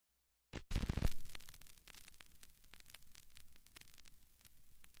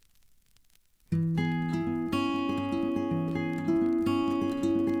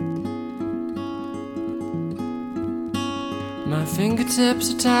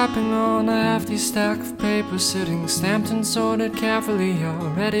Fingertips are tapping on a hefty stack of paper, sitting stamped and sorted carefully, all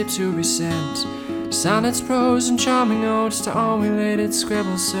ready to be sent. Sonnets, prose, and charming odes to unrelated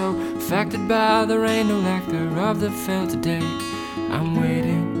scribbles, so affected by the rain, no nectar of the filtered day. I'm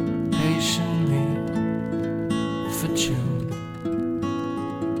waiting patiently for June.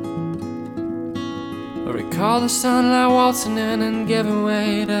 I recall the sunlight waltzing in and giving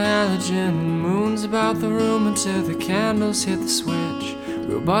way to halogen moons about the room until the candles hit the switch.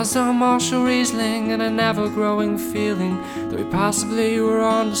 We were buzzed on Marshall Riesling and an ever-growing feeling that we possibly were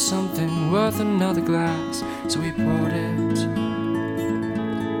onto something worth another glass. So we poured it and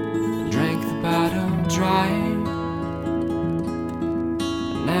drank the bottle dry.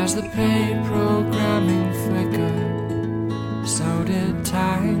 And as the paid programming flickered, so did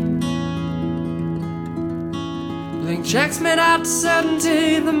time. Blank checks made out to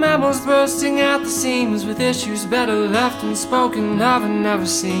certainty, the memos bursting at the seams, with issues better left unspoken of and never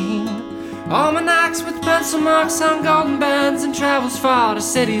seen. Almanacs with pencil marks on golden bands, and travels far to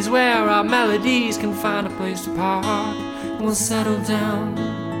cities where our melodies can find a place to park. And we'll settle down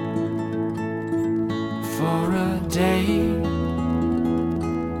for a day,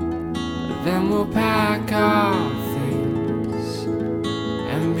 then we'll pack our things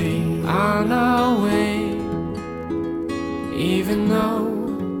and be on our way. Even though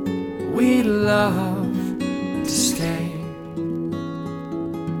we'd love to stay.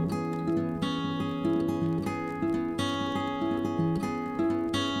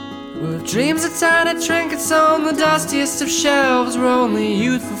 Well, if dreams are tiny trinkets on the dustiest of shelves, where only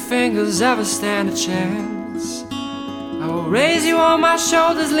youthful fingers ever stand a chance, I will raise you on my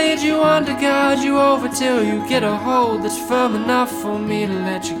shoulders, lead you undergird you over till you get a hold that's firm enough for me to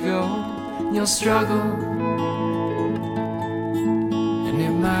let you go. And you'll struggle,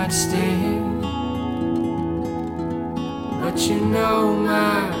 might sting, but you know,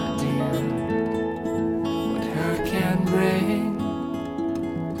 my dear, what hurt can bring.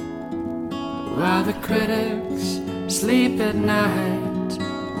 While the critics sleep at night,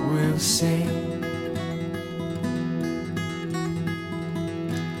 we'll sing.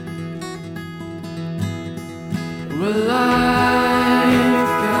 Well, I've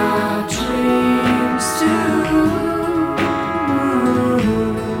got dreams too,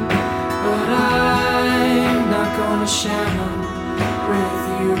 share them with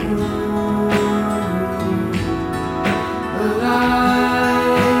you. Well,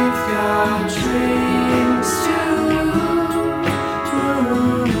 I've got dreams too,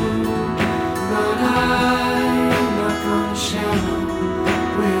 but I'm not gonna share them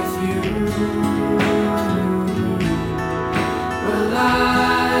with you. Well, I've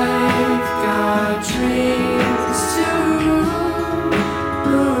got dreams too, but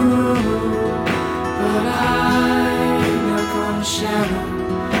share them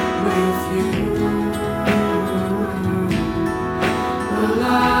with you. Well,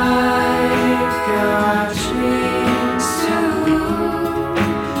 I've got dreams too,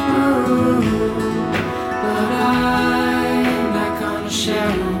 but I'm not gonna share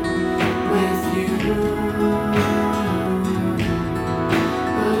them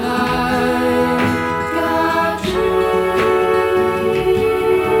with you.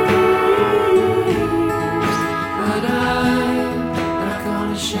 Well, I've got dreams, but I'm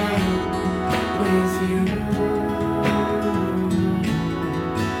share with you.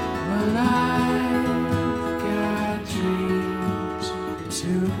 Well, I've got dreams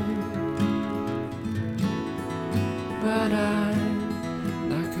too, but I'm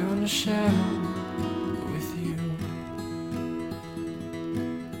not gonna share them with you.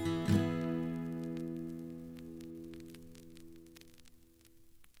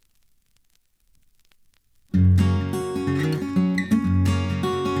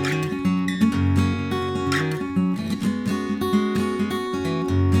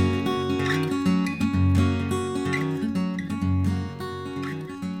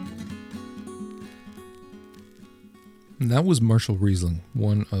 That was Marshall Riesling,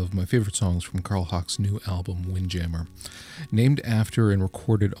 one of my favorite songs from Carl Hauck's new album, Windjammer. Named after and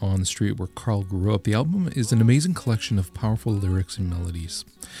recorded on the street where Carl grew up, the album is an amazing collection of powerful lyrics and melodies.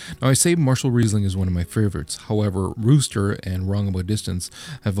 Now, I say Marshall Riesling is one of my favorites. However, Rooster and Wrong About Distance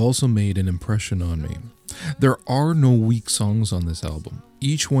have also made an impression on me. There are no weak songs on this album.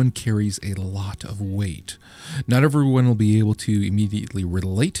 Each one carries a lot of weight. Not everyone will be able to immediately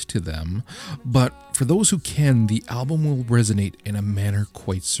relate to them, but for those who can, the album will resonate in a manner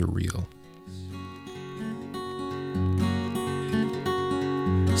quite surreal.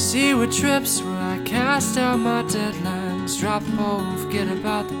 Seaward trips where I cast out my deadlines, drop the pole and forget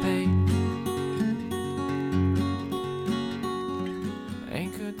about the bait.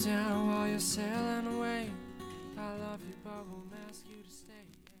 you down while you're sailing away. I love you, but won't ask you to stay.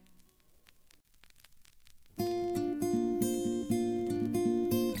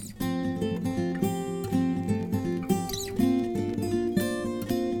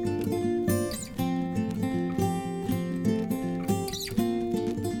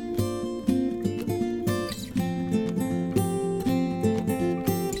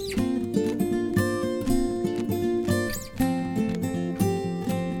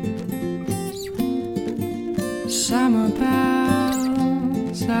 Summer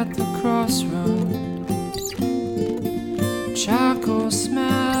bells at the crossroad, charcoal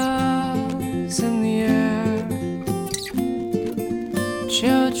smells in the air,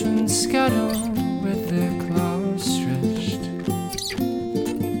 children scuttle with their claws stretched,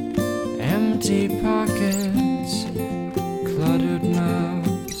 empty pockets, cluttered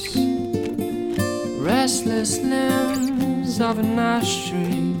mouths, restless limbs of an ash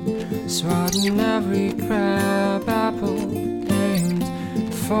tree, swatting every crab apple aimed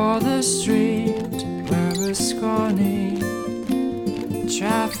for the street where a scrawny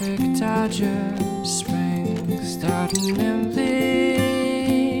traffic dodger springs, starting nimbly,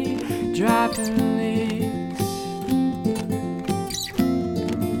 dropping leaves.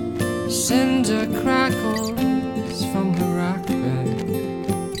 Cinder crackles from the rock bed,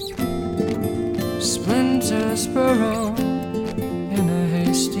 splinters burrow in a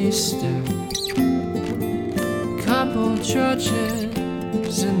hasty step, couple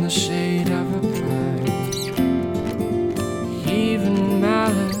churches in the shade of a pine, heaving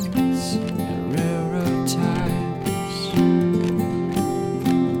mallets at railroad ties.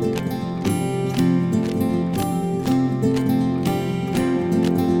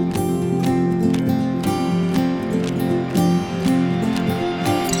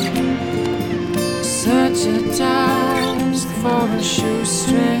 Such a task for a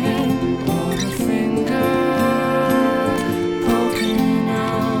shoestring or a finger poking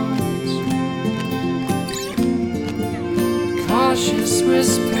out, cautious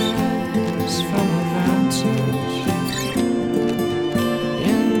whispers from a vantage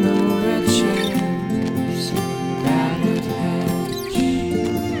in the witch's battered hedge,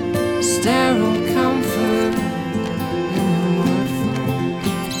 sterile comfort in the wood forge,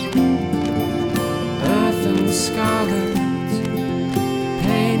 earth and scarlet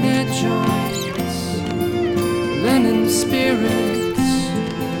painted joints, linen spirits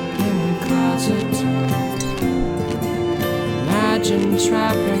in the closet door, imagine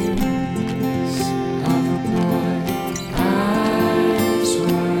trappings of a boy, eyes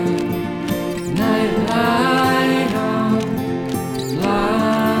wide, night light on,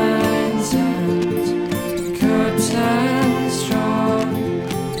 blinds and curtains drawn,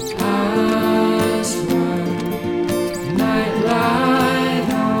 eyes wide, night light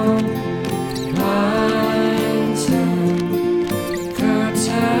on, blinds and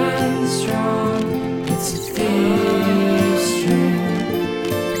curtains drawn. It's a thief's dream.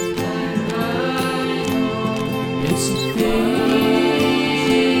 It's a thief's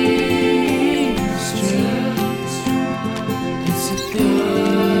dream. It's a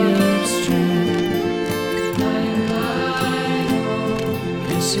thief's dream.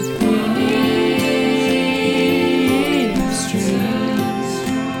 It's a thief's dream.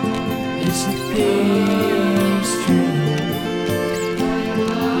 It's a thief's dream. It's a thief's dream.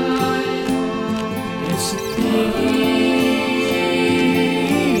 It's a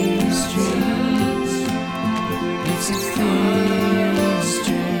thief's dream. It's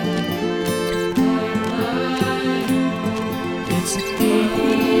a thief's dream.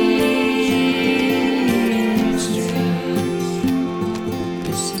 It's a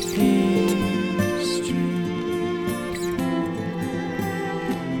thief's dream.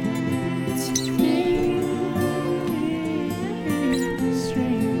 It's a thief's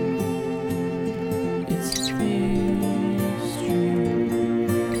dream. It's a thief's dream.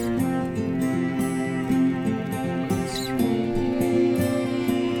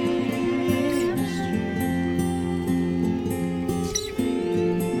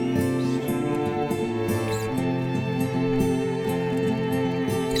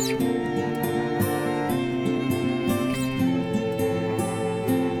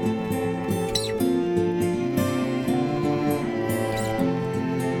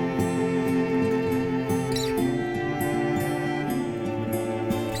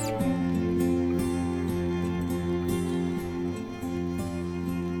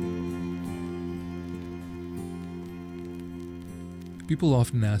 People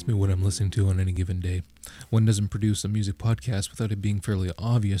often ask me what I'm listening to on any given day. One doesn't produce a music podcast without it being fairly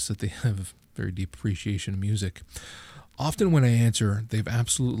obvious that they have very deep appreciation of music. Often when I answer, they've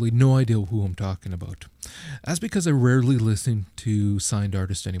absolutely no idea who I'm talking about. That's because I rarely listen to signed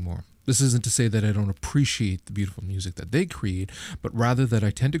artists anymore. This isn't to say that I don't appreciate the beautiful music that they create, but rather that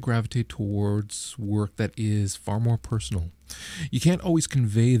I tend to gravitate towards work that is far more personal. You can't always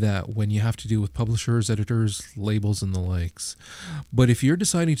convey that when you have to deal with publishers, editors, labels, and the likes. But if you're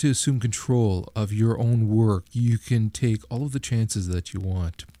deciding to assume control of your own work, you can take all of the chances that you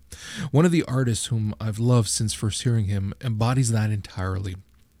want. One of the artists whom I've loved since first hearing him embodies that entirely.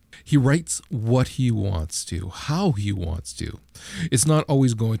 He writes what he wants to, how he wants to. It's not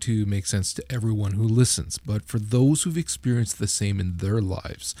always going to make sense to everyone who listens, but for those who've experienced the same in their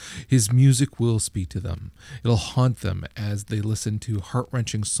lives, his music will speak to them. It'll haunt them as they listen to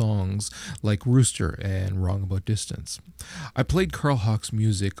heart-wrenching songs like Rooster and Wrong About Distance. I played Carl Hauck's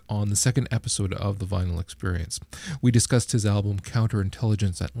music on the second episode of The Vinyl Experience. We discussed his album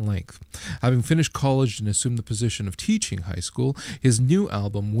Counterintelligence at length. Having finished college and assumed the position of teaching high school, his new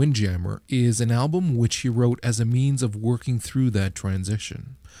album, Windjammer, is an album which he wrote as a means of working through that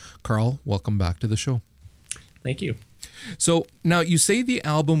transition. Carl, welcome back to the show. Thank you. So now you say the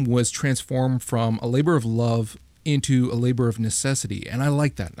album was transformed from a labor of love into a labor of necessity, and I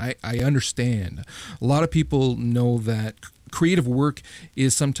like that. I understand. A lot of people know that creative work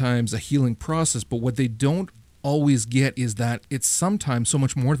is sometimes a healing process, but what they don't always get is that it's sometimes so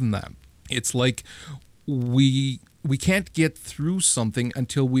much more than that. It's like we can't get through something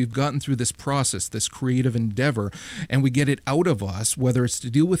until we've gotten through this process, this creative endeavor, and we get it out of us, whether it's to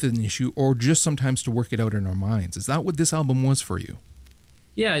deal with an issue or just sometimes to work it out in our minds. Is that what this album was for you?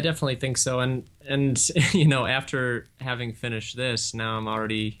 Yeah, I definitely think so. And you know, after having finished this, now I'm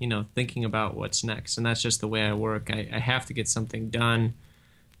already, thinking about what's next. And that's just the way I work. I have to get something done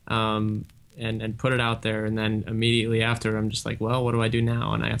and put it out there. And then immediately after, I'm just like, well, what do I do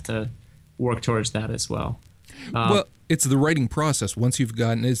now? And I have to work towards that as well. Well, it's the writing process. Once you've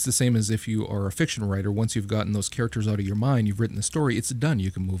gotten, it's the same as if you are a fiction writer. Once you've gotten those characters out of your mind, you've written the story, it's done. You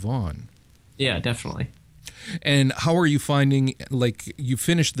can move on. Yeah, definitely. And how are you finding, like, you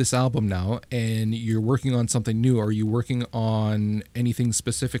finished this album now and you're working on something new? Are you working on anything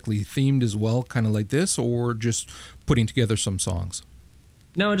specifically themed as well, kind of like this, or just putting together some songs?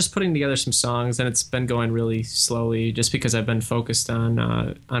 No, just putting together some songs, and it's been going really slowly just because I've been focused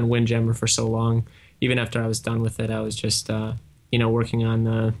on Windjammer for so long. Even after I was done with it, I was just, working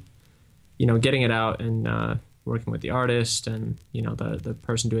on, getting it out and working with the artist and, the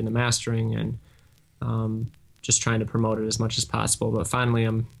person doing the mastering and just trying to promote it as much as possible. But finally,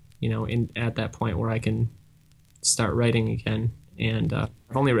 I'm, at that point where I can start writing again. And I've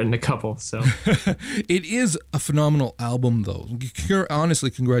only written a couple, so. It is a phenomenal album, though.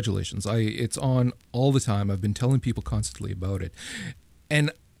 Honestly, congratulations. It's on all the time. I've been telling people constantly about it.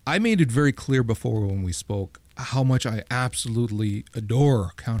 And I made it very clear before when we spoke how much I absolutely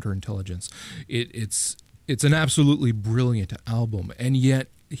adore Counterintelligence. It's an absolutely brilliant album, and yet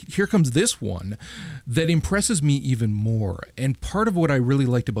here comes this one that impresses me even more. And part of what I really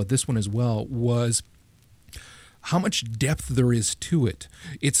liked about this one as well was how much depth there is to it.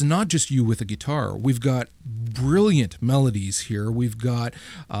 It's not just you with a guitar. We've got brilliant melodies here. We've got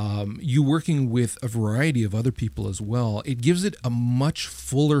you working with a variety of other people as well. It gives it a much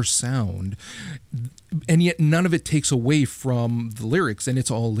fuller sound, and yet none of it takes away from the lyrics, and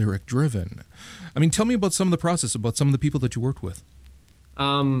it's all lyric driven. I mean, tell me about some of the process, about some of the people that you worked with.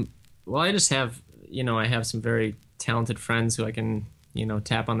 Well, I just have, I have some very talented friends who I can,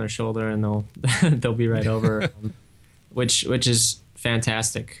 tap on their shoulder and they'll be right over, which is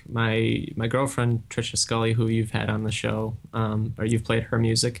fantastic. My girlfriend Trisha Scully, who you've had on the show, or you've played her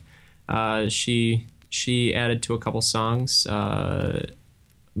music, she added to a couple songs.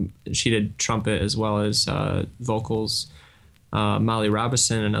 She did trumpet as well as vocals. Molly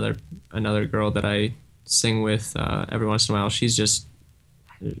Robinson, another girl that I sing with every once in a while. She's just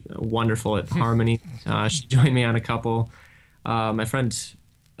wonderful at harmony. She joined me on a couple. My friend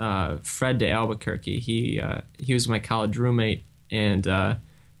Fred de Albuquerque, he was my college roommate, and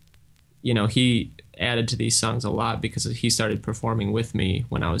he added to these songs a lot because he started performing with me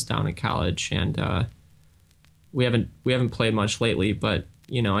when I was down in college, and we haven't played much lately, but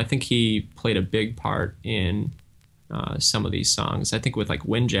I think he played a big part in some of these songs. I think with like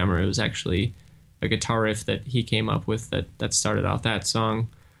Windjammer, it was actually a guitar riff that he came up with that started out that song.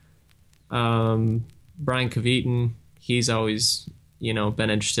 Brian Caviton, he's always been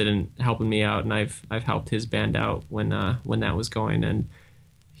interested in helping me out, and I've helped his band out when that was going, and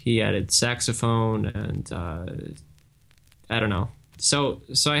he added saxophone and I don't know. So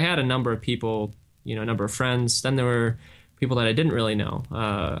I had a number of people, a number of friends. Then there were people that I didn't really know.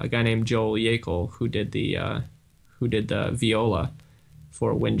 A guy named Joel Yakel who did who did the viola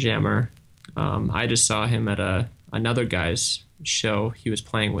for Windjammer. I just saw him at another guy's show. He was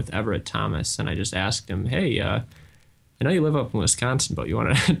playing with Everett Thomas, and I just asked him, "Hey, I know you live up in Wisconsin, but you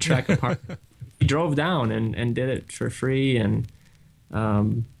want to track a part?" He drove down and did it for free, and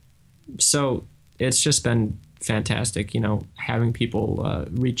so it's just been fantastic, having people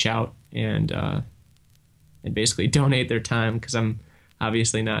reach out and basically donate their time, because I'm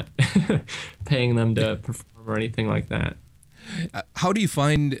obviously not paying them to perform or anything like that. How do you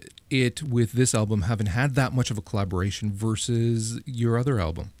find it with this album, having had that much of a collaboration versus your other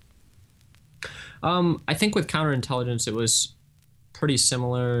album? I think with Counterintelligence, it was pretty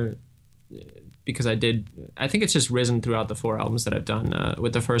similar, because I think it's just risen throughout the 4 albums that I've done.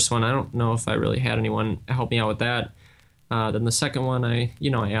 With the first one, I don't know if I really had anyone help me out with that. Then the second one, I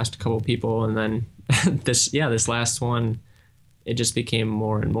asked a couple people, and then this last one, it just became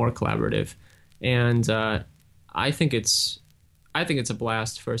more and more collaborative. And I think it's a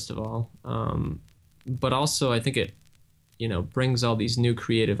blast, first of all, but also I think it brings all these new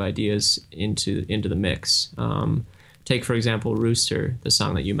creative ideas into the mix. Take, for example, Rooster, the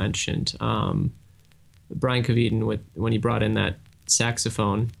song that you mentioned. Brian Cavitan, when he brought in that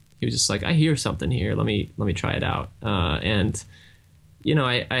saxophone, he was just like, "I hear something here. Let me try it out." And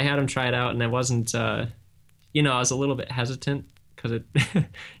I had him try it out, and I wasn't, I was a little bit hesitant, because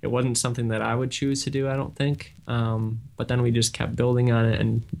it wasn't something that I would choose to do, I don't think. But then we just kept building on it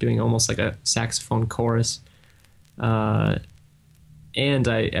and doing almost like a saxophone chorus. And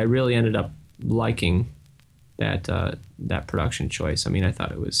I really ended up liking that production choice. I mean, I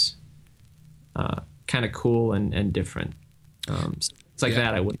thought it was kind of cool and different. So it's like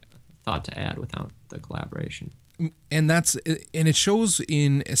that I wouldn't have thought to add without the collaboration. And it shows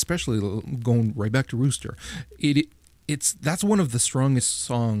in, especially going right back to Rooster, that's one of the strongest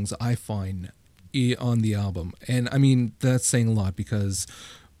songs I find on the album. And I mean, that's saying a lot, because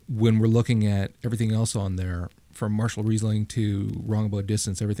when we're looking at everything else on there, from Marshall Riesling to Wrong About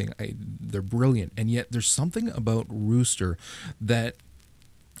Distance, everything, they're brilliant. And yet there's something about Rooster that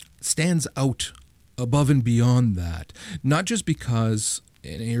stands out above and beyond that. Not just because,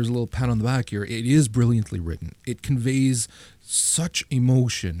 and here's a little pat on the back here, it is brilliantly written. It conveys such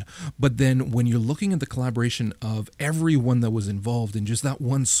emotion. But then when you're looking at the collaboration of everyone that was involved in just that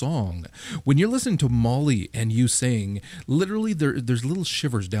one song, when you're listening to Molly and you sing, literally there's little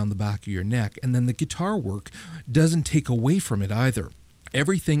shivers down the back of your neck. And then the guitar work doesn't take away from it either.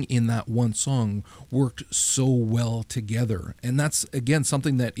 Everything in that one song worked so well together. And that's, again,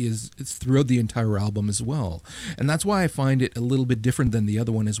 something that it's throughout the entire album as well. And that's why I find it a little bit different than the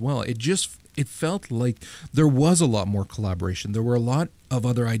other one as well. It felt like there was a lot more collaboration. There were a lot of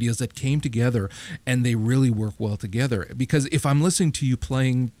other ideas that came together, and they really work well together. Because if I'm listening to you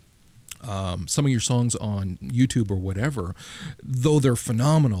playing some of your songs on YouTube or whatever, though they're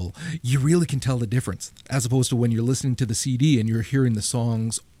phenomenal, you really can tell the difference, as opposed to when you're listening to the CD and you're hearing the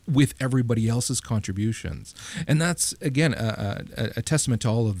songs with everybody else's contributions. And that's, again, a testament to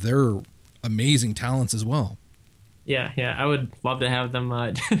all of their amazing talents as well. Yeah, I would love to have them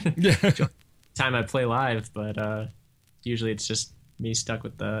time I play live, but usually it's just me stuck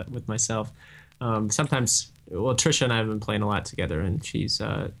with myself. Sometimes, well, Trisha and I have been playing a lot together, and she's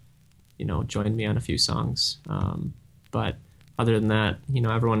joined me on a few songs. But other than that,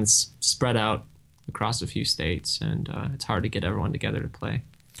 everyone's spread out across a few states, and it's hard to get everyone together to play.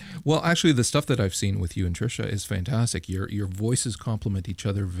 Well, actually, the stuff that I've seen with you and Trisha is fantastic. Your voices complement each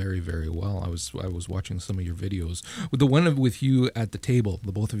other very, very well. I was watching some of your videos. The one with you at the table,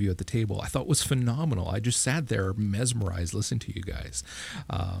 the both of you at the table, I thought was phenomenal. I just sat there mesmerized listening to you guys,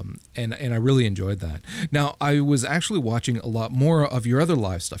 and I really enjoyed that. Now, I was actually watching a lot more of your other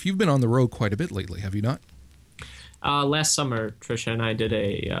live stuff. You've been on the road quite a bit lately, have you not? Last summer, Trisha and I did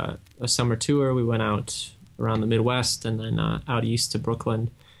a summer tour. We went out around the Midwest and then out east to Brooklyn.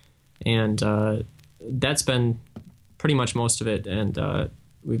 And that's been pretty much most of it. And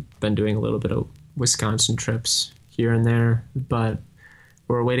we've been doing a little bit of Wisconsin trips here and there. But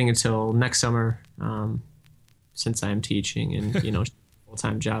we're waiting until next summer, since I'm teaching and,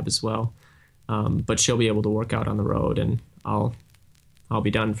 full-time job as well. But she'll be able to work out on the road, and I'll be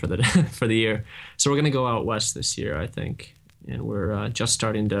done for the for the year. So we're going to go out west this year, I think. And we're just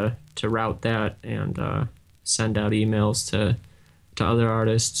starting to route that and send out emails to other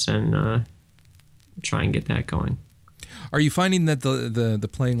artists and try and get that going. Are you finding that the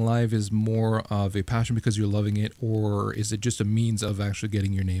playing live is more of a passion because you're loving it, or is it just a means of actually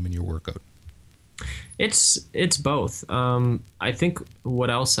getting your name in your workout? It's both. I think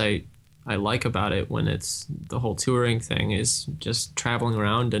what else I like about it when it's the whole touring thing is just traveling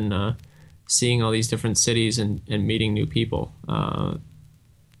around and seeing all these different cities and meeting new people.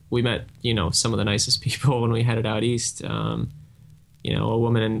 We met, some of the nicest people when we headed out east. A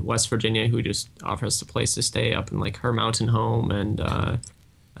woman in West Virginia who just offered us a place to stay up in like her mountain home, and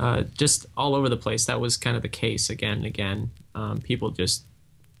just all over the place. That was kind of the case again and again. People just,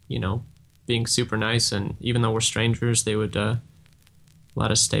 being super nice, and even though we're strangers, they would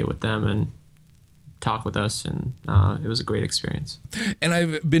let us stay with them and talk with us, and it was a great experience. And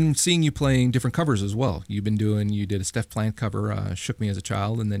I've been seeing you playing different covers as well. You did a Steph Plant cover, Shook Me as a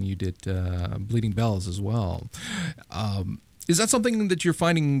Child, and then you did Bleeding Bells as well. Is that something that you're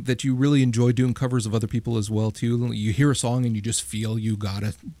finding that you really enjoy doing covers of other people as well too? You hear a song and you just feel you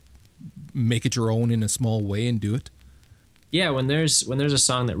gotta make it your own in a small way and do it? Yeah, when there's a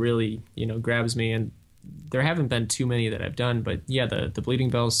song that really, grabs me, and there haven't been too many that I've done, but yeah, the Bleeding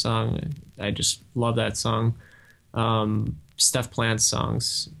Bells song, I just love that song. Steph Plant's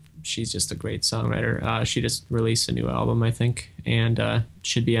songs, she's just a great songwriter. She just released a new album, I think, and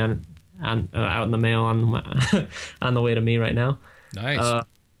should be out in the mail on the way to me right now. Nice.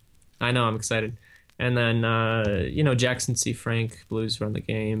 I know, I'm excited. And then Jackson C. Frank, Blues Run the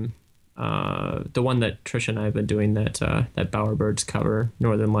Game. The one that Trisha and I have been doing, that Bowerbirds cover,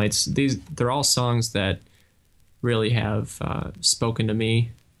 Northern Lights. They're all songs that really have spoken to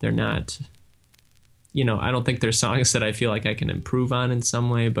me. They're not, I don't think they're songs that I feel like I can improve on in some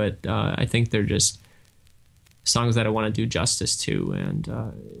way, but I think they're just songs that I want to do justice to, and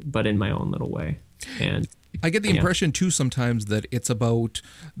but in my own little way. And I get the impression too sometimes that it's about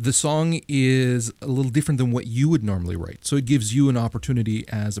the song is a little different than what you would normally write. So it gives you an opportunity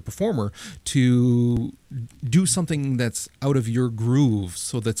as a performer to do something that's out of your groove,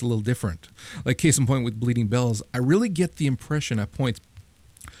 so that's a little different. Like case in point with Bleeding Bells, I really get the impression at points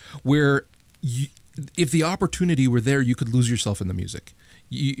where if the opportunity were there, you could lose yourself in the music.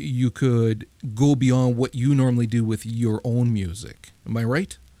 You could go beyond what you normally do with your own music. Am I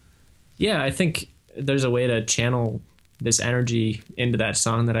right? Yeah, I think there's a way to channel this energy into that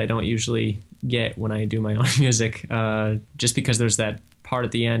song that I don't usually get when I do my own music. Just because there's that part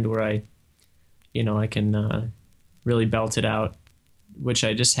at the end where I can really belt it out, which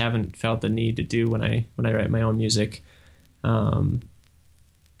I just haven't felt the need to do when I write my own music.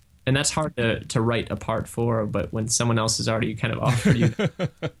 And that's hard to write a part for, but when someone else has already kind of offered you,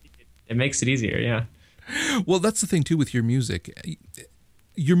 it makes it easier. Yeah. Well, that's the thing too with your music.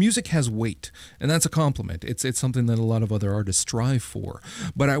 Your music has weight, and that's a compliment. It's something that a lot of other artists strive for.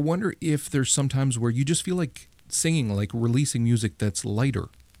 But I wonder if there's sometimes where you just feel like singing, like releasing music that's lighter.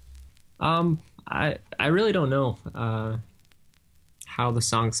 I really don't know how the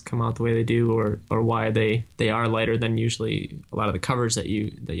songs come out the way they do, or why they are lighter than usually a lot of the covers that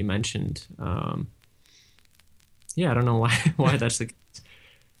you mentioned. Yeah, I don't know why that's the case.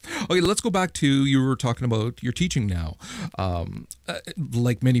 Okay, let's go back to, you were talking about your teaching now.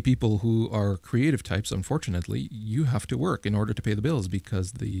 Like many people who are creative types, unfortunately, you have to work in order to pay the bills,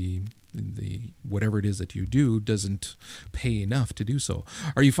 because the whatever it is that you do doesn't pay enough to do so.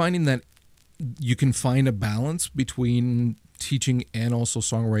 Are you finding that you can find a balance between teaching and also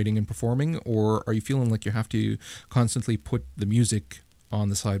songwriting and performing, or are you feeling like you have to constantly put the music on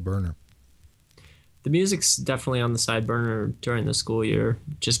the side burner? The music's definitely on the side burner during the school year,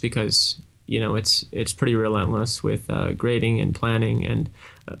 just because it's pretty relentless with grading and planning, and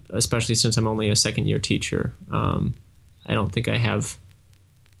especially since I'm only a second year teacher, I don't think I have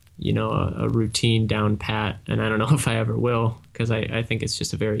a routine down pat, and I don't know if I ever will, because I think it's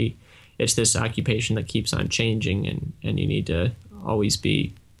just it's this occupation that keeps on changing, and you need to always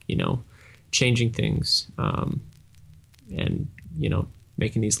be changing things, and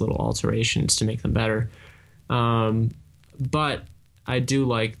making these little alterations to make them better. But I do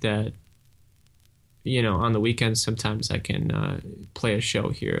like that, on the weekends, sometimes I can play a show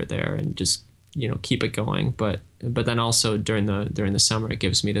here or there and just, keep it going. But then also during the summer, it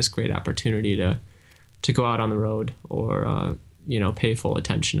gives me this great opportunity to go out on the road, or, pay full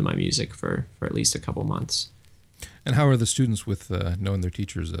attention to my music for at least a couple months. And how are the students with knowing their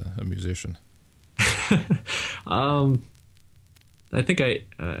teacher's a musician? I think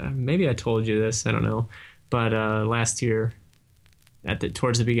maybe I told you this, I don't know, but last year,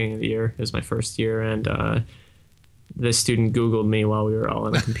 towards the beginning of the year, it was my first year, and this student Googled me while we were all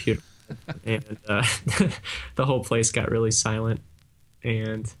on the computer, and the whole place got really silent,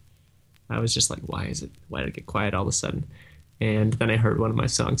 and I was just like, why did it get quiet all of a sudden? And then I heard one of my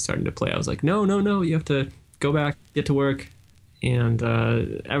songs starting to play. I was like, no, you have to go back, get to work. And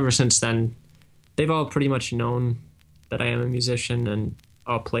ever since then, they've all pretty much known that I am a musician, and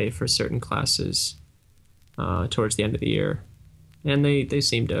I'll play for certain classes towards the end of the year. And they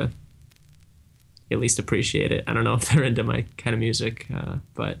seem to at least appreciate it. I don't know if they're into my kind of music,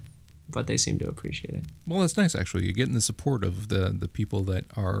 but they seem to appreciate it. Well, that's nice, actually. You're getting the support of the people that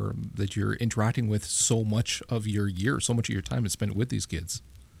you're interacting with. So much of your year, so much of your time is spent with these kids.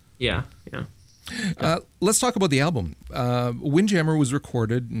 Yeah. Let's talk about the album. Windjammer was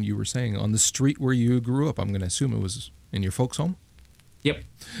recorded, and you were saying, on the street where you grew up. I'm going to assume it was in your folks' home? Yep.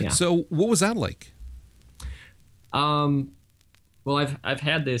 Yeah. So what was that like? Well, I've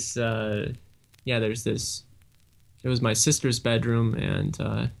had this, there's this, it was my sister's bedroom,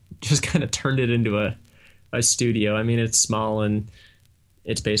 and just kind of turned it into a studio. I mean, it's small, and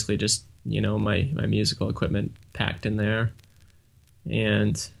it's basically just, my musical equipment packed in there.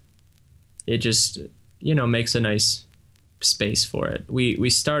 And it just, makes a nice space for it. We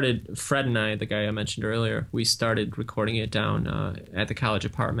started, Fred and I, the guy I mentioned earlier, we started recording it down at the college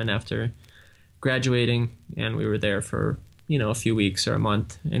apartment after graduating, and we were there for, a few weeks or a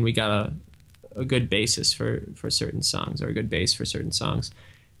month, and we got a good basis for certain songs, or a good bass for certain songs.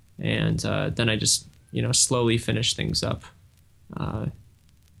 And then I just, slowly finished things up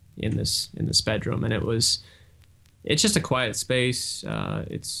in this bedroom, and it's just a quiet space.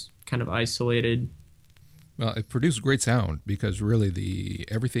 It's kind of isolated. Well, it produced great sound, because really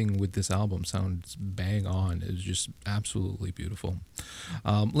everything with this album sounds bang on. It's just absolutely beautiful.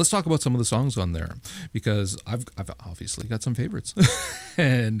 Let's talk about some of the songs on there, because I've obviously got some favorites.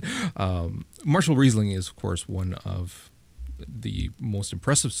 And Marshall Riesling is, of course, one of the most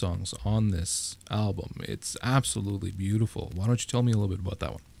impressive songs on this album. It's absolutely beautiful. Why don't you tell me a little bit about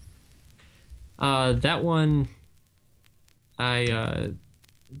that one? That one, I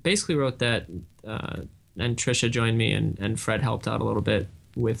basically wrote that, and Trisha joined me, and Fred helped out a little bit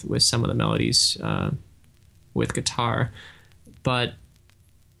with some of the melodies with guitar. But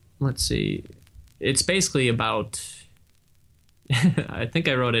let's see, it's basically about, I think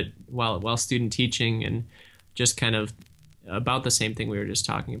I wrote it while student teaching, and just kind of about the same thing we were just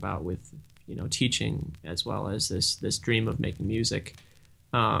talking about with, teaching, as well as this dream of making music,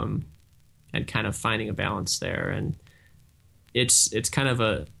 and kind of finding a balance there. And it's kind of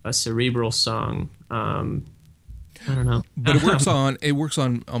a cerebral song. I don't know. But it works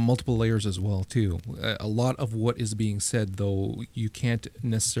on multiple layers as well, too. A lot of what is being said, though, you can't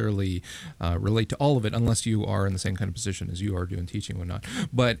necessarily relate to all of it unless you are in the same kind of position as you are doing teaching and whatnot.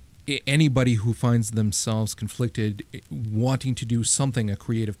 But anybody who finds themselves conflicted, wanting to do something, a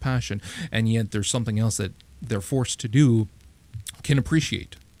creative passion, and yet there's something else that they're forced to do, can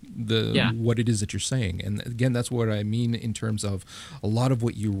appreciate what it is that you're saying. And again, that's what I mean in terms of a lot of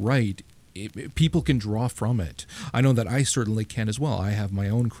what you write. People can draw from it. I know that I certainly can as well. I have my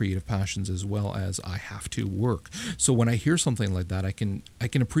own creative passions as well as I have to work. So when I hear something like that, I can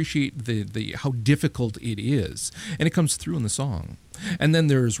appreciate the how difficult it is, and it comes through in the song. And then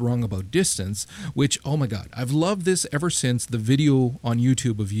there's Wrong About Distance, which, oh my God, I've loved this ever since the video on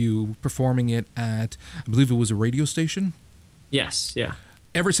YouTube of you performing it at, I believe it was a radio station. Yes, yeah.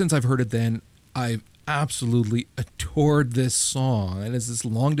 Ever since I've heard it, then I've absolutely adored this song, and it's this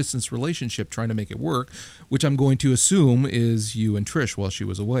long distance relationship trying to make it work, which I'm going to assume is you and Trish while she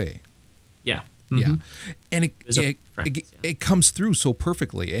was away. Yeah. Yeah. And it comes through so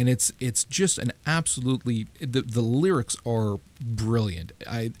perfectly, and it's just an absolutely, the lyrics are brilliant.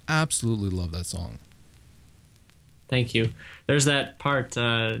 I absolutely love that song. Thank you. There's that part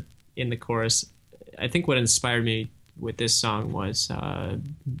in the chorus. I think what inspired me with this song was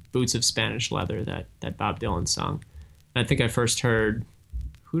Boots of Spanish Leather, that Bob Dylan song. And I think I first heard,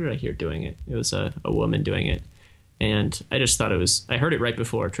 who did I hear doing it? It was a woman doing it. And I just thought I heard it right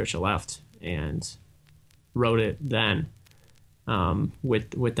before Trisha left, and wrote it then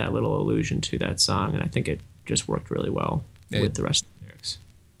with that little allusion to that song. And I think it just worked really well with the rest of the lyrics.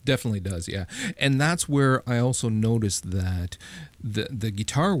 Definitely does, yeah. And that's where I also noticed that the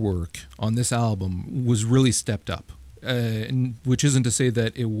guitar work on this album was really stepped up. Which isn't to say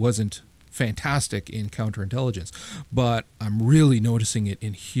that it wasn't fantastic in Counterintelligence, but I'm really noticing it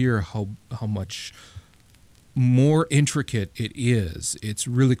in here how much more intricate it is. It's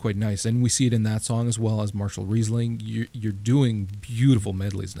really quite nice, and we see it in that song as well as Marshall Riesling. You're doing beautiful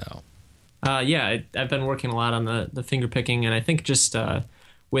medleys now. I've been working a lot on the finger picking, and I think just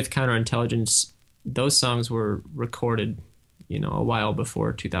with Counterintelligence, those songs were recorded, a while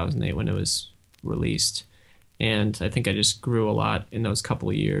before 2008 when it was released. And I think I just grew a lot in those couple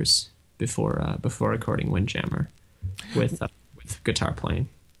of years before recording Windjammer with guitar playing.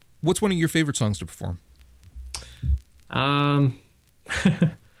 What's one of your favorite songs to perform? I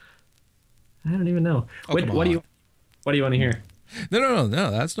don't even know. What do you want to hear? No.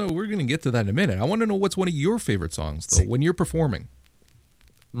 We're going to get to that in a minute. I want to know what's one of your favorite songs, though, when you're performing.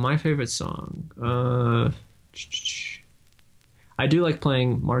 My favorite song. I do like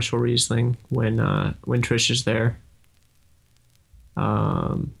playing Marshall Riesling when Trish is there.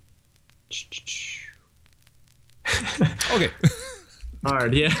 Um, Okay.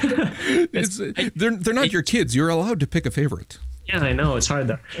 hard, yeah. They're not your kids. You're allowed to pick a favorite. Yeah, I know it's hard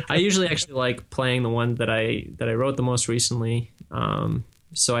though. I usually actually like playing the one that I wrote the most recently.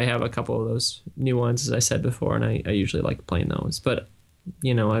 So I have a couple of those new ones, as I said before, and I usually like playing those. But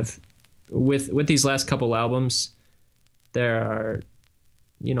I've with these last couple albums, there are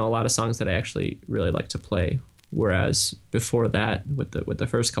a lot of songs that I actually really like to play. Whereas before that, with the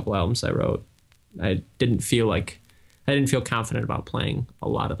first couple albums I wrote, I didn't feel confident about playing a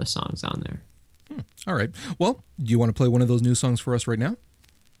lot of the songs on there. All right. Well, do you want to play one of those new songs for us right now?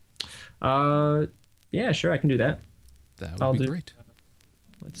 Yeah, sure, I can do that. That would be great.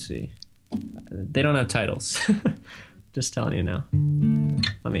 Let's see. They don't have titles. Just telling you now.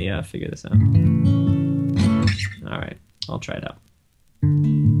 Let me figure this out. All right, I'll try it out.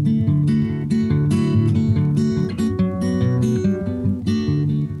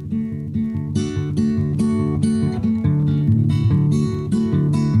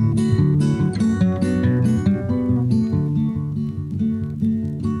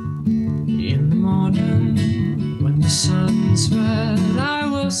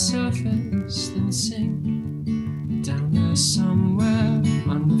 Surface, then sink down there somewhere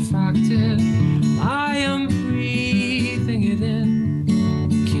unrefracted. I am breathing it in,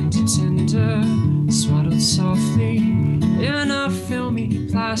 kin to tinder, swaddled softly in a filmy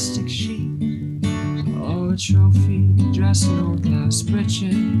plastic sheet, or a trophy dressed in old glass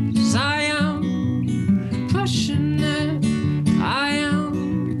britches. I am pushing it, I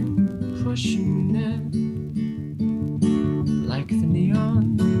am pushing it, like the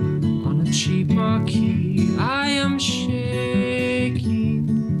neon on a cheap marquee. I am shaking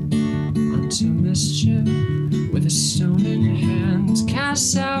unto mischief with a stone in hand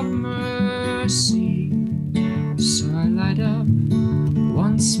casts out mercy. So I light up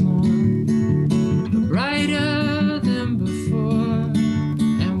once more, brighter than before,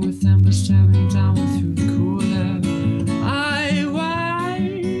 and with embers staring down through the cool air, I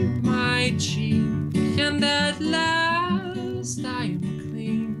wipe my cheek, and at last I am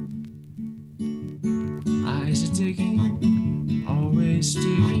clean. Eyes are digging, always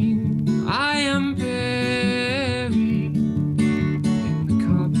digging. I am buried in the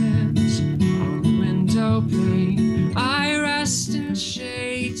carpets on the window pane. I rest in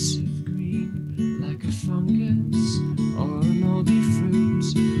shades of green, like a fungus or a moldy fruit,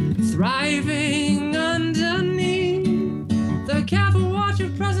 thriving underneath the careful watch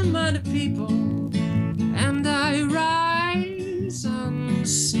of present-minded people. And I rise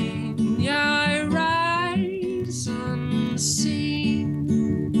unseen, yeah, I rise unseen.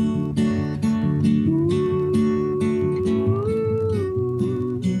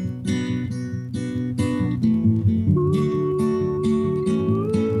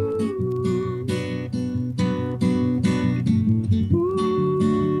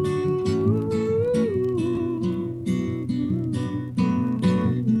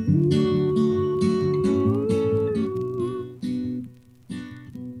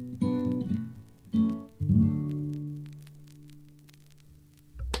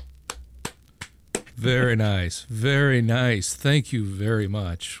 Very nice. Very nice. Thank you very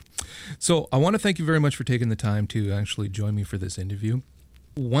much. So I want to thank you very much for taking the time to actually join me for this interview.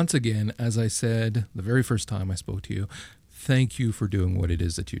 Once again, as I said the very first time I spoke to you, thank you for doing what it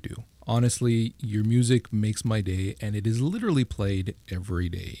is that you do. Honestly, your music makes my day, and it is literally played every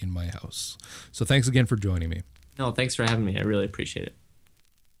day in my house. So thanks again for joining me. No, thanks for having me. I really appreciate it.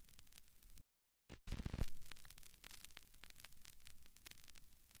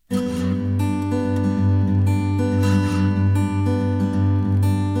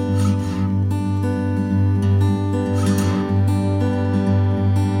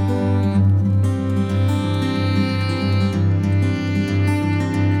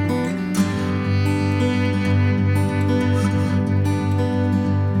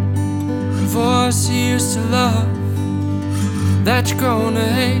 Voice you used to love that you're gonna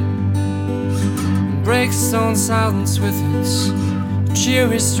hate, breaks stone silence with its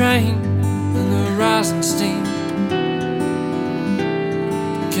cheery strain, and the rising steam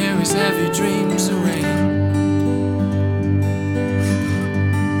carries heavy dreams away.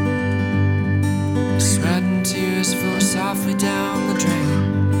 Sweat and tears flow softly down the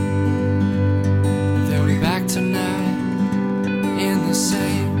drain. They'll be back tonight in the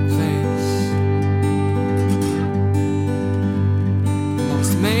same place.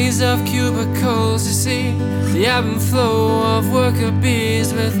 Most amazing seas of cubicles, you see the ebb and flow of worker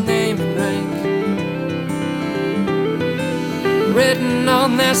bees with name and rank written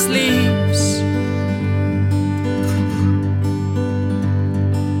on their sleeves.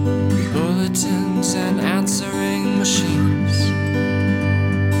 Bulletins and answering machines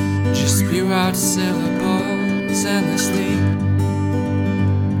just spew out syllables endlessly.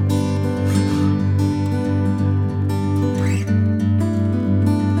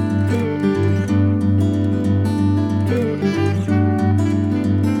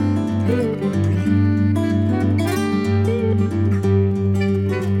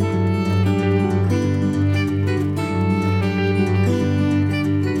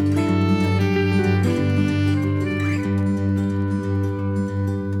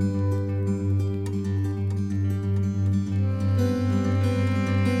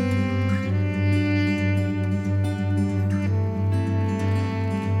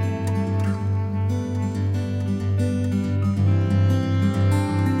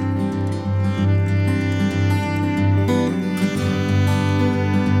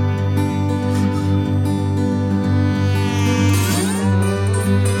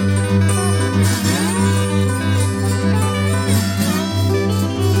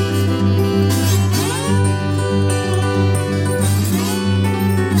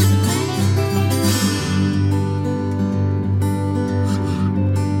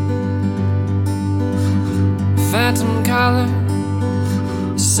 Phantom color,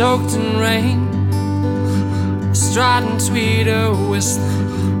 soaked in rain, striding tweeter,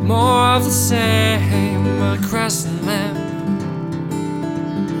 whistling more of the same. A crescent lamp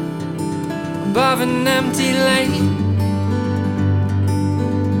above an empty lane.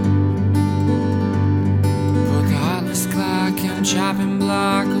 Put the heartless clock and chopping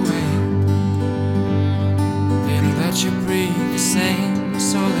block away. They don't let you breathe the same,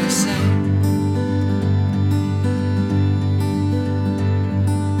 so they say.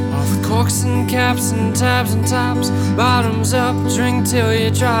 Corks and caps and tabs and tops, bottoms up, drink till you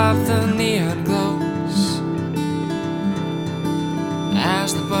drop. The neon glows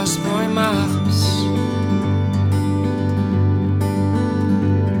as the busboy mops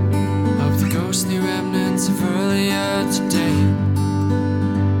of the ghostly remnants of earlier today.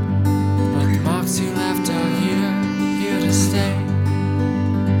 But the marks you left are here to stay.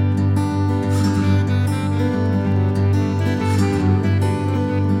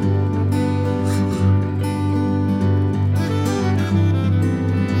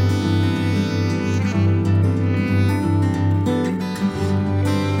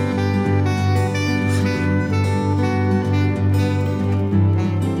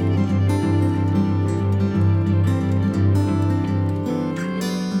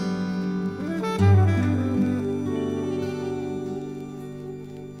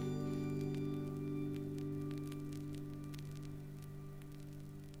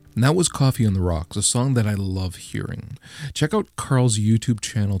 And that was Coffee on the Rocks, a song that I love hearing. Check out Carl's YouTube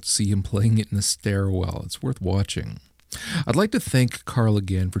channel to see him playing it in the stairwell. It's worth watching. I'd like to thank Carl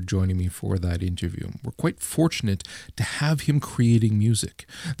again for joining me for that interview. We're quite fortunate to have him creating music.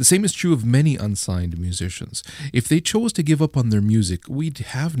 The same is true of many unsigned musicians. If they chose to give up on their music, we'd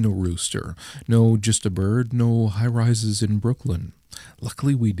have no Rooster, no Just a Bird, no High Rises in Brooklyn.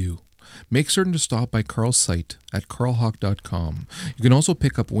 Luckily we do. Make certain to stop by Carl's site at carlhauck.com. You can also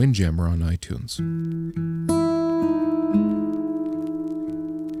pick up Windjammer on iTunes.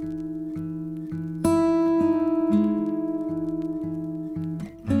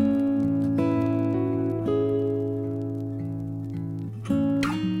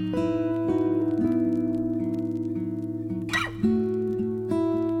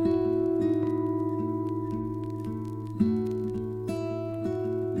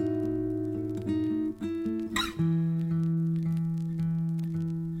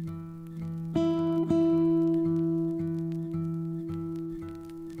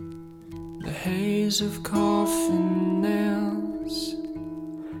 Of coffin nails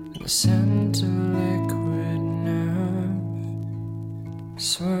and the scent of liquid nerve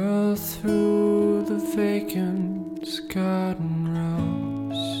swirl through the vacant garden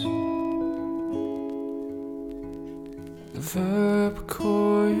rows. The verb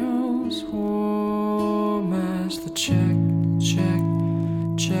coils warm as the checker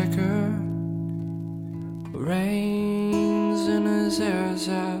rains in his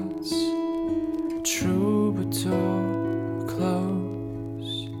ersatz. Troubadour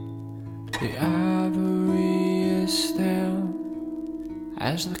close. The ivory is stale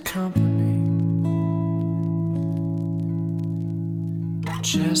as the company.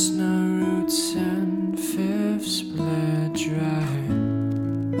 Chestnut roots and fifths bled dry.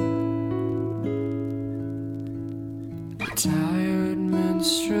 tired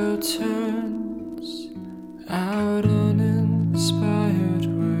minstrel turns out uninspired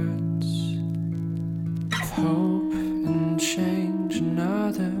words of hope and change,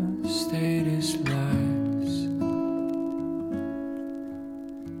 another state is lies.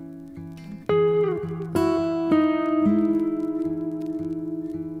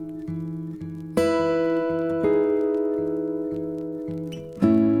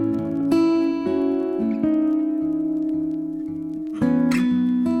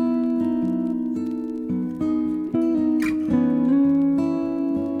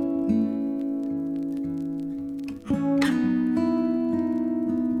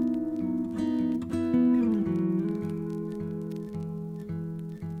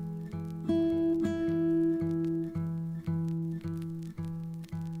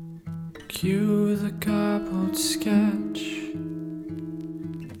 Cue the garbled sketch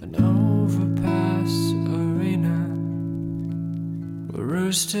of an overpass arena where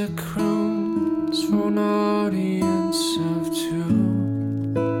rooster croons for an audience of two.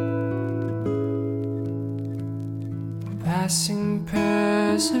 Passing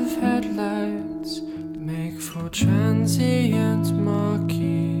pairs of headlights make for transient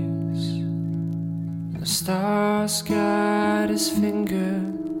marquees. The stars guide his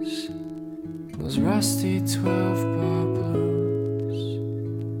fingers, those rusty 12-bar blues.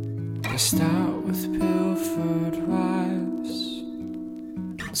 They start with pilfered wives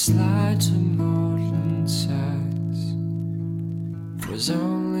and slide to maudlin sighs for his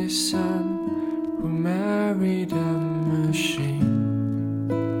only son who married a machine.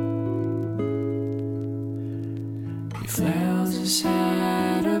 He flails his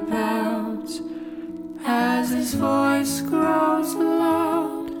head about as his voice grows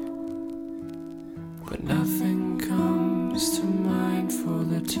loud, but nothing comes to mind for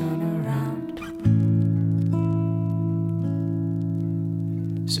the turnaround.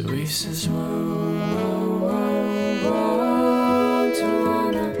 So he says, whoa, whoa, whoa, whoa, don't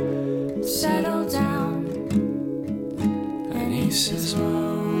wanna settle down. And he says, whoa,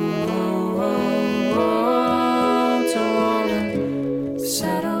 whoa, whoa, whoa, don't wanna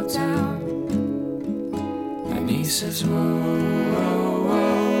settle down. And he says, whoa, whoa,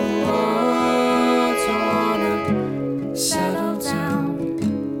 whoa, settle down.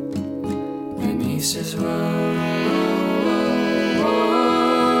 And he says, whoa, whoa, whoa,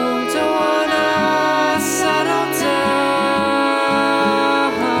 don't wanna settle down.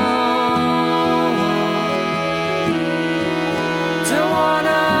 Don't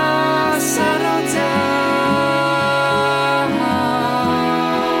wanna settle down.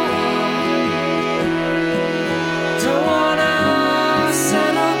 Don't wanna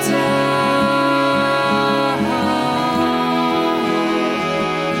settle down.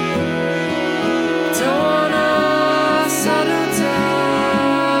 Don't wanna settle down.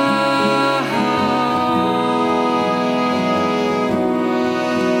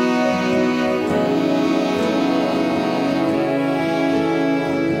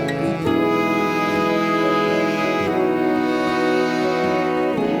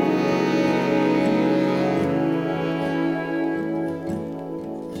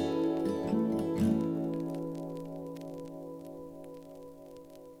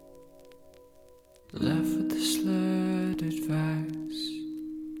 Left with the slurred advice,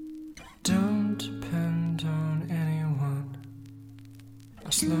 don't depend on anyone. I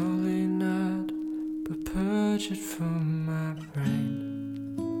slowly nod, but purge it from my brain.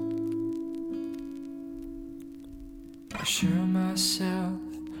 I assure myself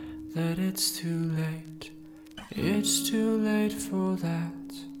that it's too late. It's too late for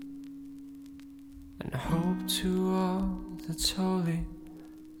that. And hope to all that's holy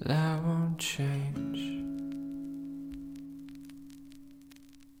that won't change.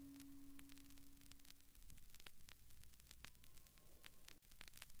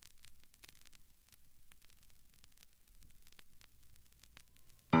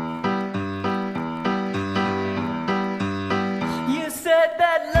 You said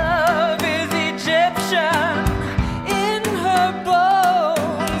that love is Egyptian. In her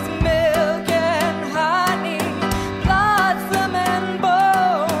bones, milk and honey, blossom and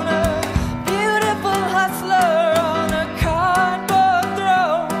bone. A beautiful hustler.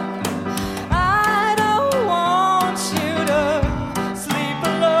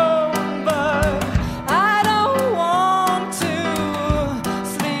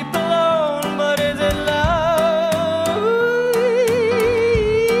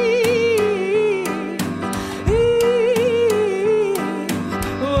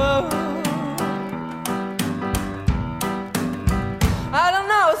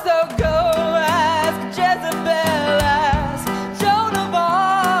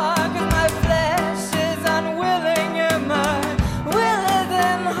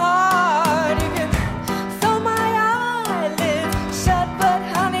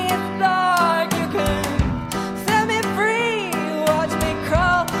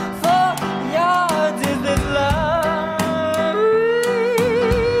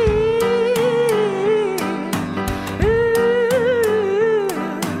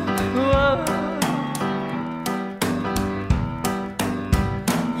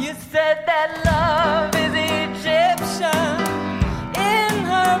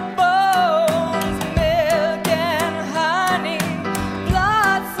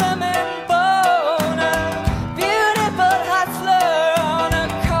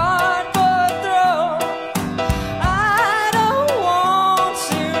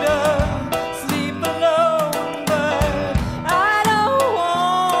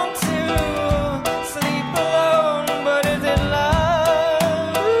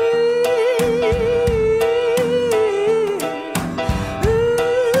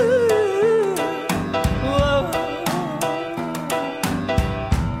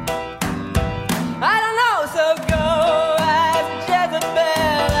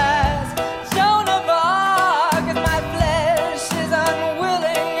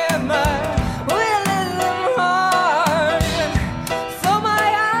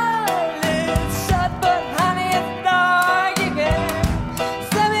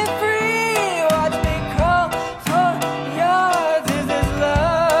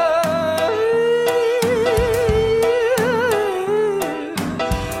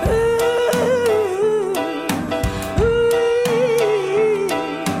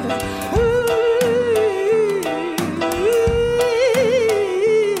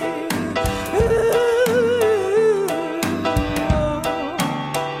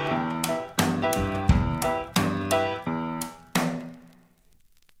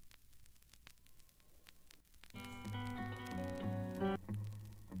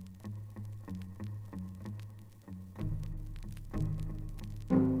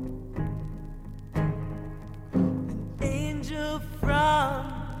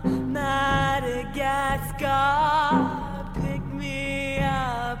 Madagascar. Pick me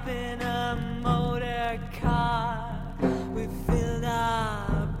up in a motor car. We filled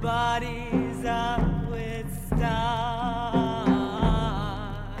our bodies up with stars.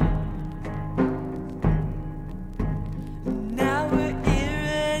 Now we're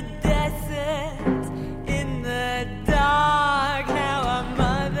iridescent in the dark. Now our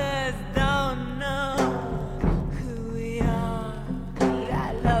mothers don't know who we are. But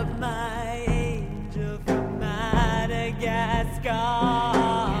I love my angel from Madagascar.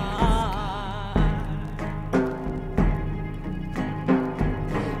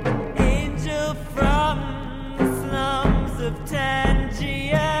 An angel from the slums of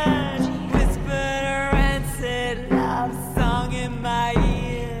Tangier whispered a rancid love song in my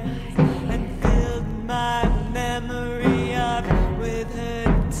ears and filled my memory up with her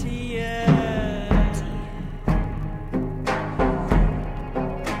tears.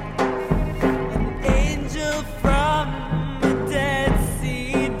 An angel from a Dead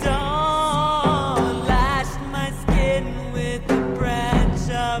Sea dawn lashed my skin with a branch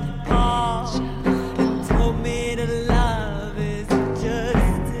of palm and told me to love is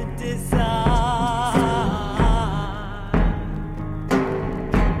just to disarm.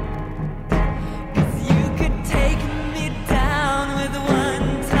 'Cause you could take me down with one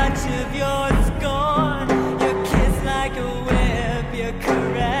touch of your scorn, your kiss like a whip, your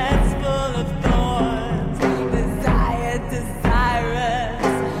caress full of thorns. Desire,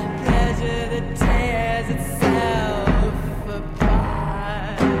 desirous, pleasure that tears itself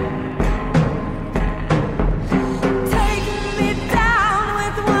apart. Take me down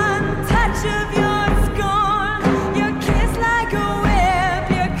with one touch of your scorn, your kiss like a whip,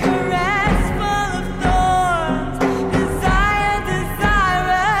 your caress full of thorns. Desire,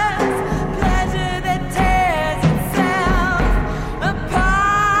 desirous, pleasure that tears itself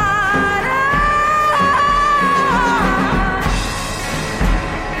apart.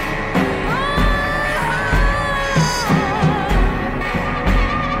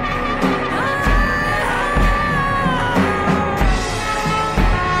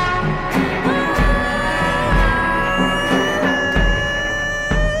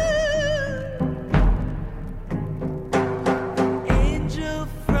 Angel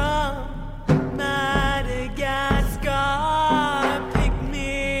from Madagascar, pick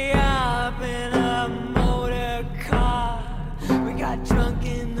me up in a motor car. We got drunk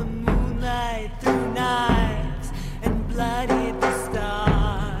in the moonlight, threw knives and bloodied the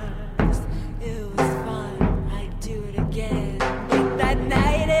stars. It was fun, I'd do it again. But that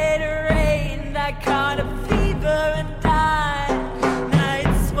night it rained, I caught a fever and died. Night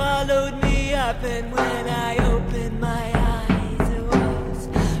swallowed me up, and when I opened my eyes, it was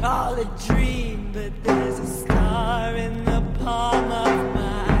all a dream. But there's a star in the palm of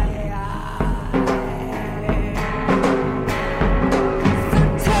my eye. So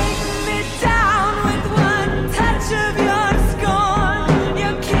take me down with one touch of your scorn,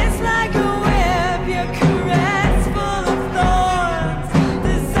 your kiss like a whip, your caress full of thorns.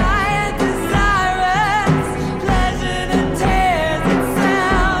 Desire, desirous, pleasure that tears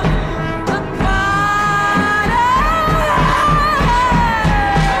itself apart.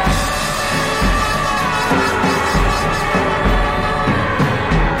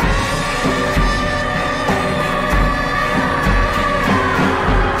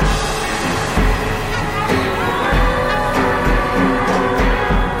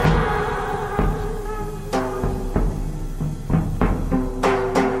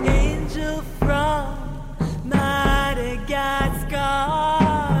 Angel from Madagascar,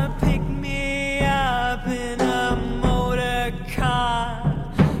 pick me up in a motor car.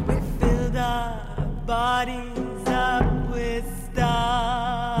 We filled our bodies up with stars.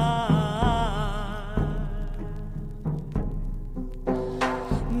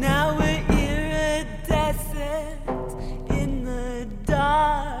 Now we're iridescent in the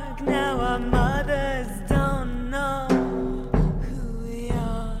dark. Now our mothers don't know who we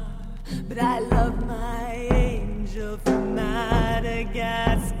are. But I love my angel from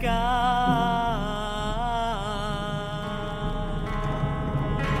Madagascar.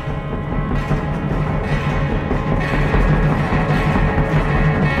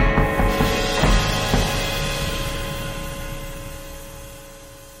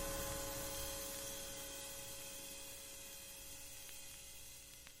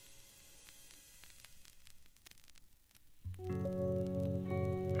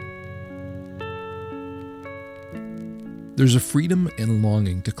 There's a freedom and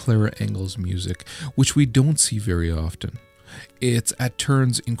longing to Clara Engel's music, which we don't see very often. It's at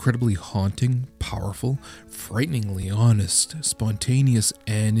turns incredibly haunting, powerful, frighteningly honest, spontaneous,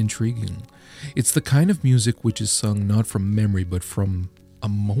 and intriguing. It's the kind of music which is sung not from memory but from a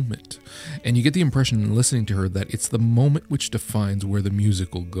moment. And you get the impression in listening to her that it's the moment which defines where the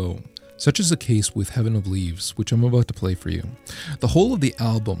music will go. Such is the case with Heaven of Leaves, which I'm about to play for you. The whole of the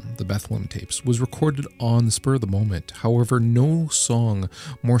album, the Bethlehem tapes, was recorded on the spur of the moment. However, no song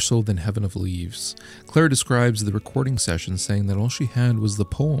more so than Heaven of Leaves. Clara describes the recording session saying that all she had was the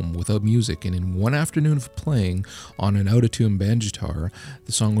poem without music, and in one afternoon of playing on an out-of-tune band guitar,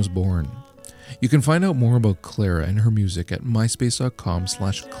 the song was born. You can find out more about Clara and her music at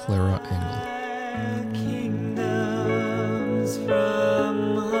myspace.com/Clara Engel. Kingdoms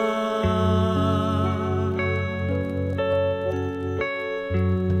from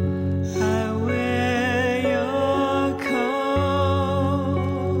I wear your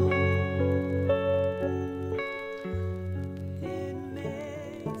coat. It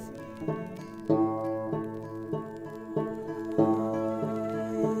makes me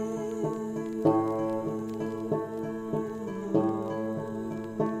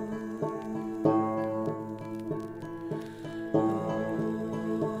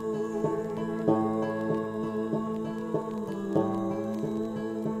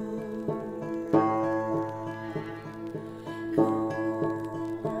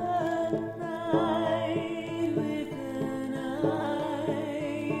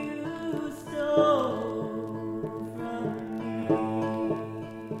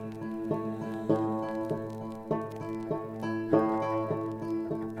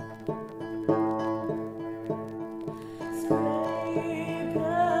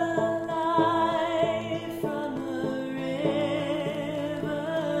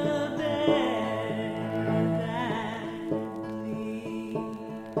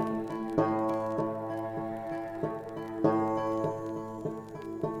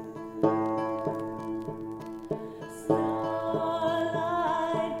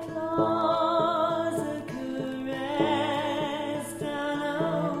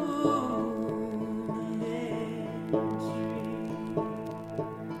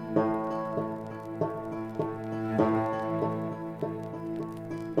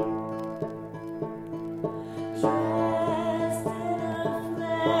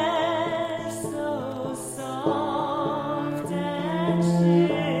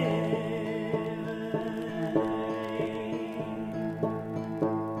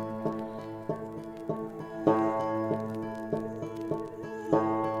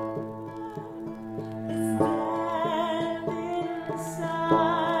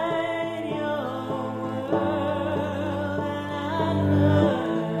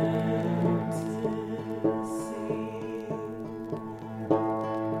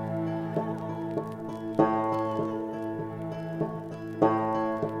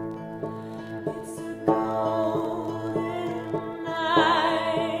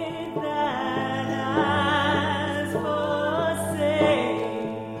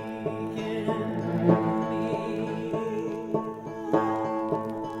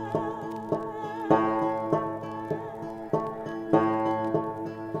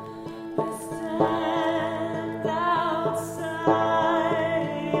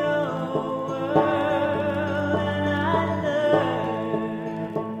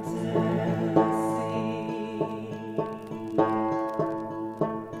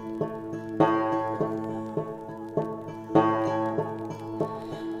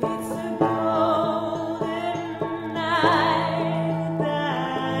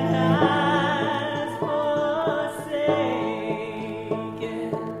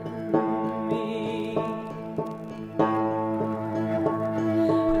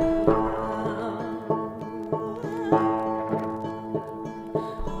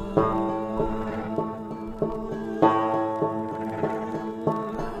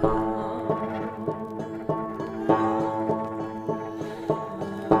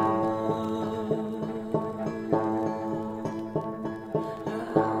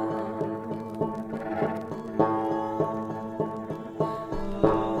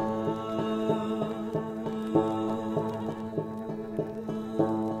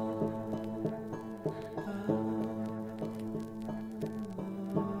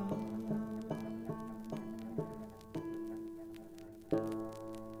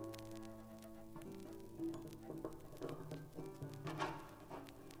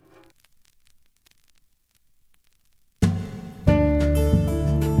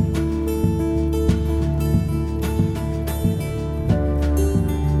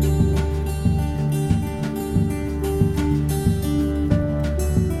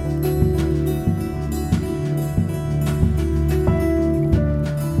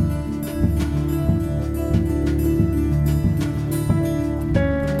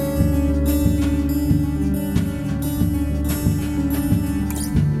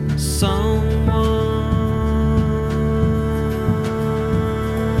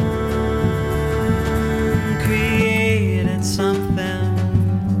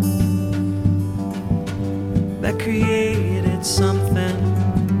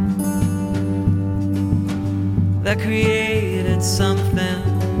that created something,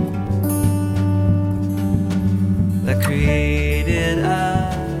 that created us.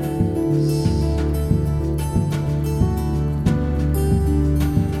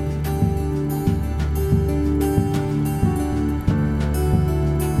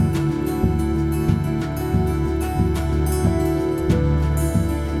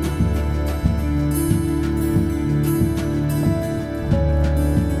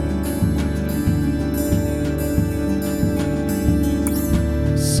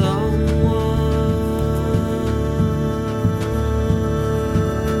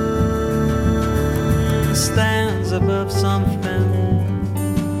 Above something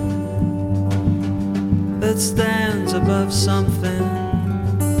that stands above something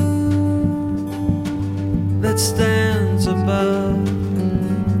that stands above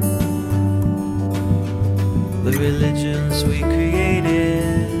the religions we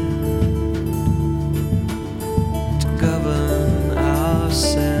created to govern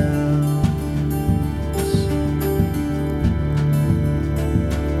ourselves.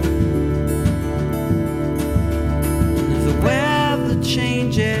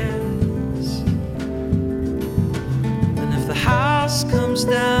 Changes, and if the house comes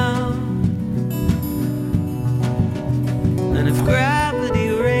down, and if gravity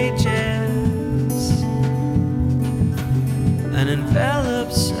rages and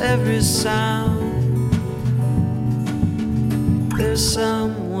envelops every sound, there's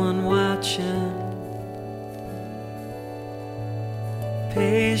someone watching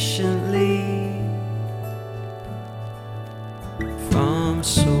patiently from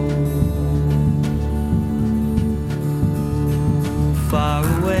so far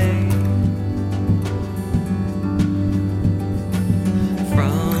away,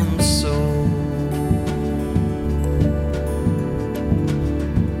 from so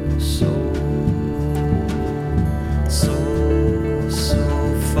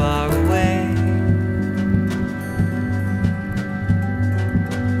far away,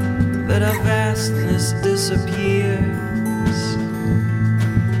 that our vastness disappears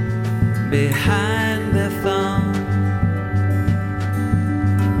behind their thumb.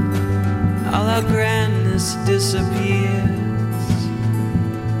 All our grandness disappears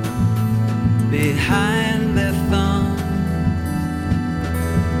behind their thumb.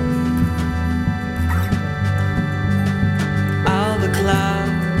 All the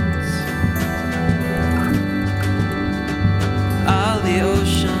clouds, all the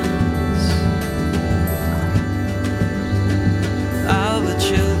oceans, all the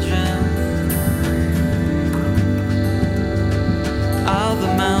children, all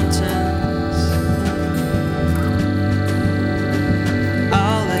the mountains,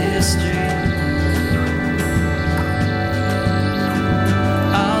 all the history,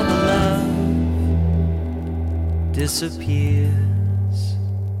 all the love disappears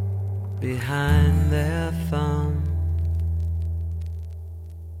behind their thumb.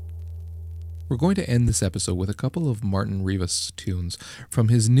 We're going to end this episode with a couple of Martin Rivas tunes from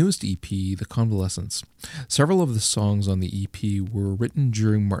his newest EP, The Convalescence. Several of the songs on the EP were written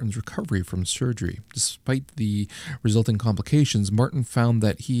during Martin's recovery from surgery. Despite the resulting complications, Martin found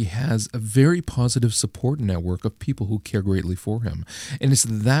that he has a very positive support network of people who care greatly for him, and it's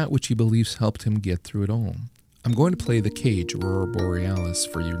that which he believes helped him get through it all. I'm going to play The Cage, Aurora Borealis,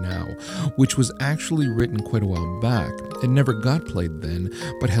 for you now, which was actually written quite a while back. It never got played then,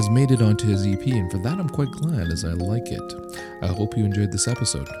 but has made it onto his EP, and for that I'm quite glad, as I like it. I hope you enjoyed this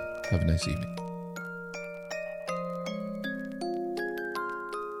episode. Have a nice evening.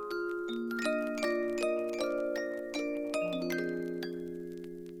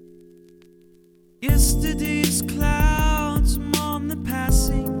 Yesterday's clouds mourn the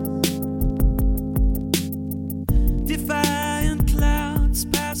passing. Defiant clouds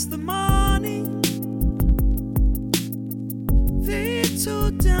pass the morning. They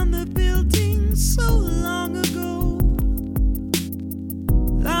tore down the building so long ago,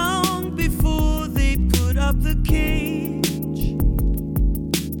 long before they put up the cage.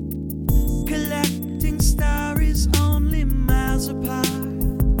 Collecting stories only miles apart,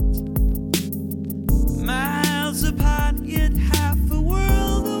 yet half a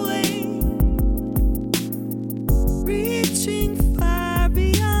world away, reaching far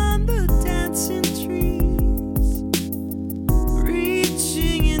beyond the dancing trees,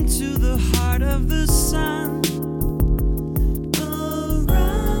 reaching into the heart of the sun.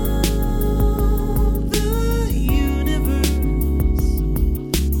 Around the universe,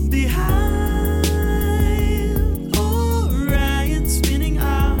 behind Orion spinning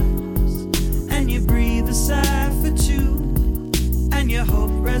arms, and you breathe a sigh for two, and your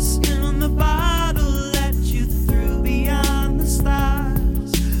hope rests in the bottle let you through.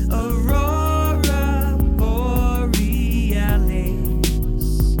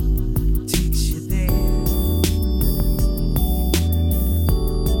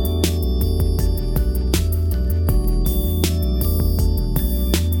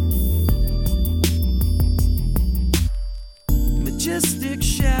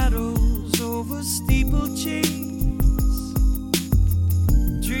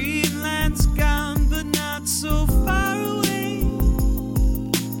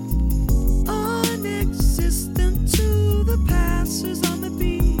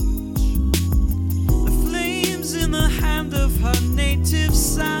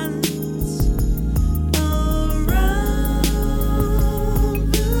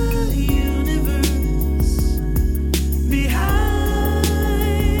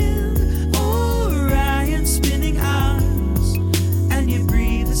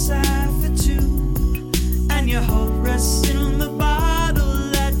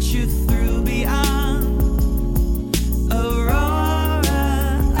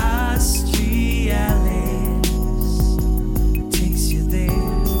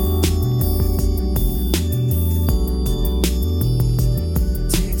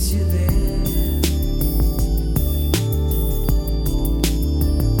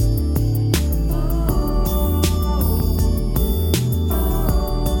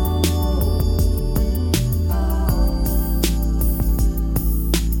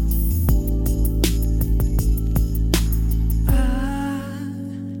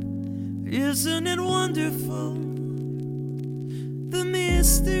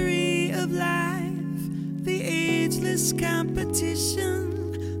 mystery of life, the ageless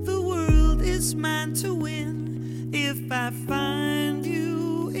competition. The world is mine to win if I find you.